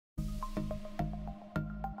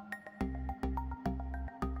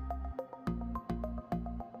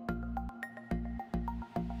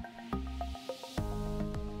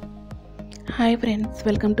Hi friends,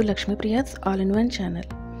 welcome to Lakshmi Priya's all in one channel.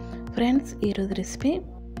 Friends, ఈరోజు recipe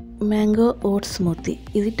mango oats smoothie.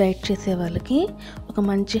 ఇది diet చేసే వాళ్ళకి ఒక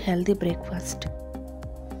మంచి హెల్తీ బ్రేక్ఫాస్ట్.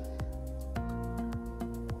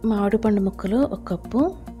 మామిడి పండు ముక్కలు 1 కప్పు,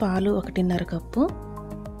 పాలు 1.5 cup,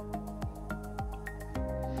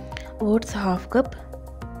 oats 1/2 cup,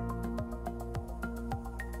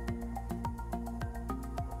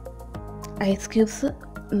 ice cubes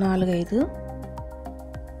 4-5.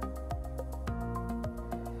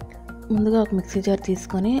 ముందుగా ఒక మిక్సీ జార్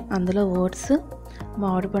తీసుకొని అందులో ఓట్స్,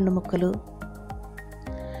 మామిడి పండు ముక్కలు,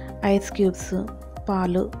 ఐస్ క్యూబ్స్,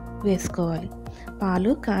 పాలు వేసుకోవాలి. పాలు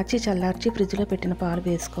కాచి చల్లార్చి ఫ్రిడ్జ్లో పెట్టిన పాలు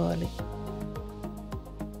వేసుకోవాలి.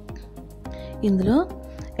 ఇందులో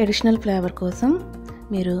అడిషనల్ ఫ్లేవర్ కోసం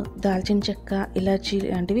మీరు దాల్చిన చెక్క, ఇలాచీ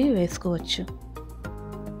లాంటివి వేసుకోవచ్చు.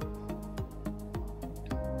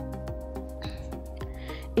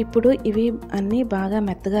 ఇప్పుడు ఇవి అన్నీ బాగా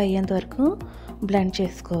మెత్తగా అయ్యేంత వరకు బ్లెండ్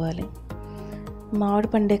చేసుకోవాలి. మామిడి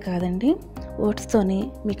పండే కాదండి, ఓట్స్తోని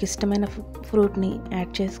మీకు ఇష్టమైన ఫ్రూట్ని యాడ్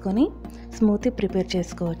చేసుకొని స్మూతీ ప్రిపేర్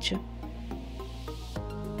చేసుకోవచ్చు.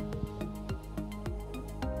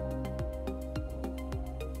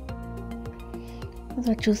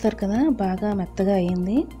 చూసారు కదా, బాగా మెత్తగా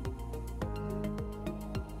అయ్యింది.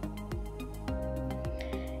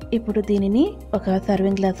 ఇప్పుడు దీనిని ఒక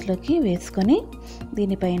సర్వింగ్ గ్లాస్లోకి వేసుకొని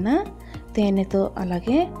దీనిపైన తేనెతో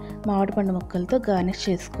అలాగే మామిడి పండు ముక్కలతో గార్నిష్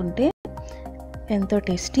చేసుకుంటే ఎంతో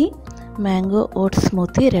tasty mango oats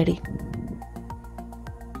smoothie ready.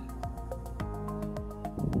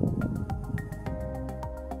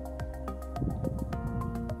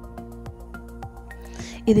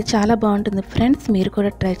 ఇది చాలా బాగుంటుంది ఫ్రెండ్స్, మీరు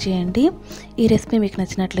కూడా ట్రై చేయండి. ఈ రెసిపీ మీకు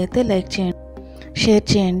నచ్చినట్లయితే లైక్ చేయండి, షేర్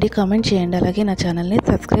చేయండి, కామెంట్ చేయండి, అలాగే నా ఛానల్ని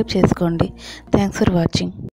సబ్స్క్రైబ్ చేసుకోండి. Thanks for watching.